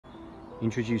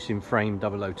Introducing Frame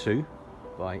 002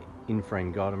 by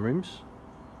InFrame Garden Rooms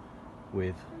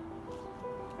with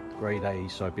grade A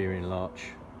Siberian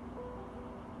Larch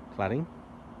cladding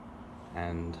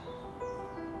and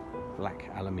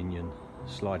black aluminium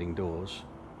sliding doors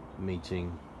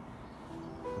meeting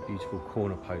a beautiful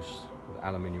corner post with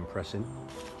aluminium pressing.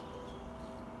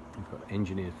 We've got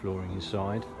engineered flooring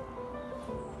inside,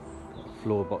 got a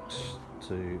floor box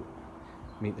to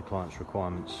meet the client's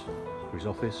requirements for his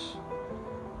office,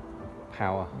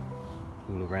 power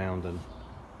all around and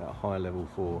at a high level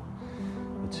for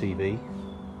the TV.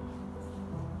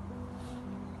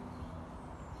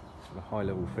 So a high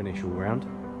level finish all round.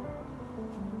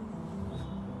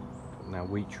 Now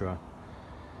Witra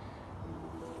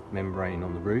membrane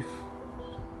on the roof.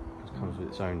 It comes with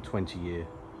its own 20-year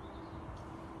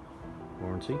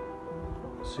warranty.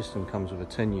 The system comes with a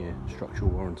 10-year structural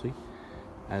warranty,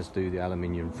 as do the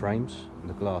aluminium frames, and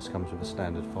the glass comes with a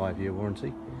standard 5-year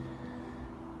warranty.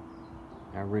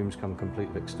 Our rooms come complete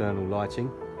with external lighting,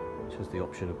 which has the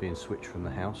option of being switched from the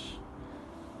house.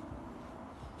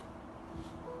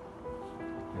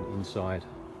 And inside,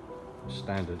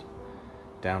 standard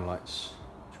downlights,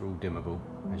 which are all dimmable,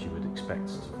 as you would expect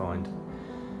to find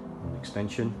an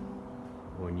extension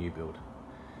or a new build.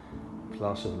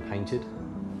 Plastered and painted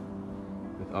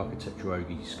with architectural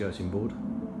ogee skirting board,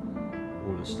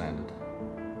 all as standard.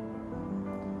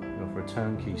 We offer a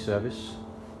turnkey service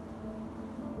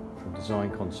from design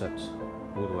concepts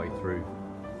all the way through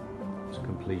to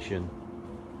completion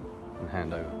and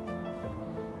handover.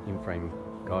 InFrame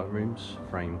Garden Rooms,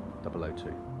 Frame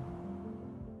 002.